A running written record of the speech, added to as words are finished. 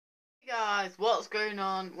Guys, what's going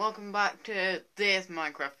on? Welcome back to this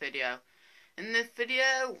Minecraft video. In this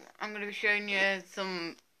video, I'm going to be showing you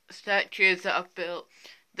some statues that I've built.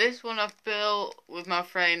 This one I've built with my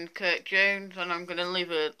friend Kurt Jones, and I'm going to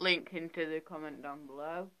leave a link into the comment down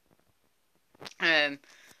below.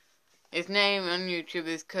 His name on YouTube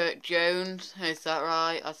is Kurt Jones, is that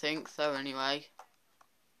right? I think so anyway.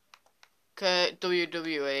 Kurt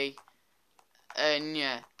WWE, and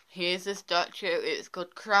yeah. Here's the statue. It's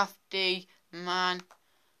called Crafty Man,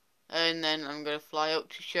 and then I'm gonna fly up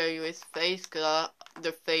to show you his face because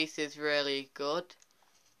the face is really good.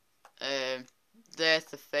 There's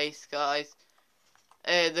the face, guys.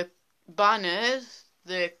 The banners,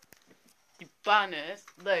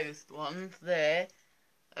 those ones there,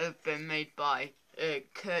 have been made by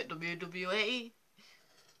Kurt WWE,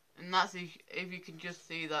 and that's if you can just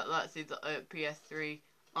see that. That's his PS3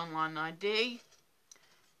 online ID.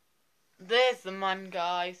 There's the man,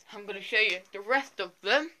 guys. I'm going to show you the rest of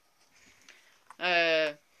them.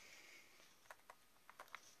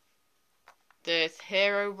 There's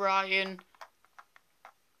Hero Brian.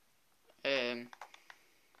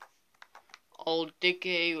 Old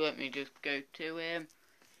Diggy. Let me just go to him.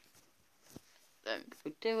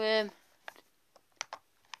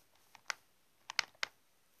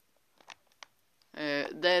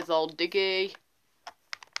 There's Old Diggy.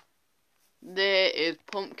 There is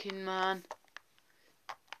Pumpkin Man.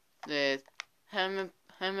 There's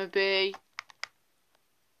Hammerby,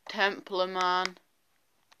 Templar Man,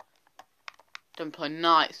 Templar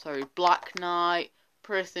Knight, sorry, Black Knight,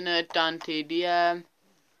 Prisoner, Dan TDM,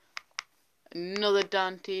 another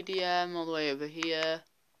Dan TDM all the way over here,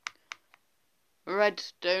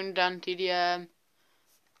 Redstone Dan TDM,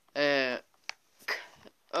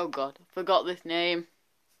 oh god, I forgot this name.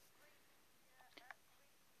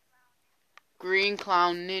 Green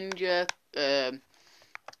Clown Ninja,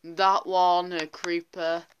 that one, a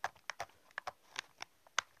creeper,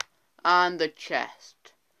 and the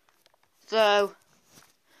chest. So,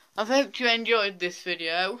 I hope you enjoyed this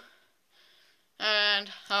video,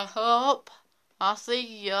 and I hope I'll see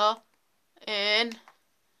you in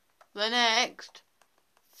the next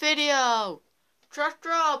video. Trust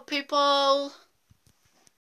people!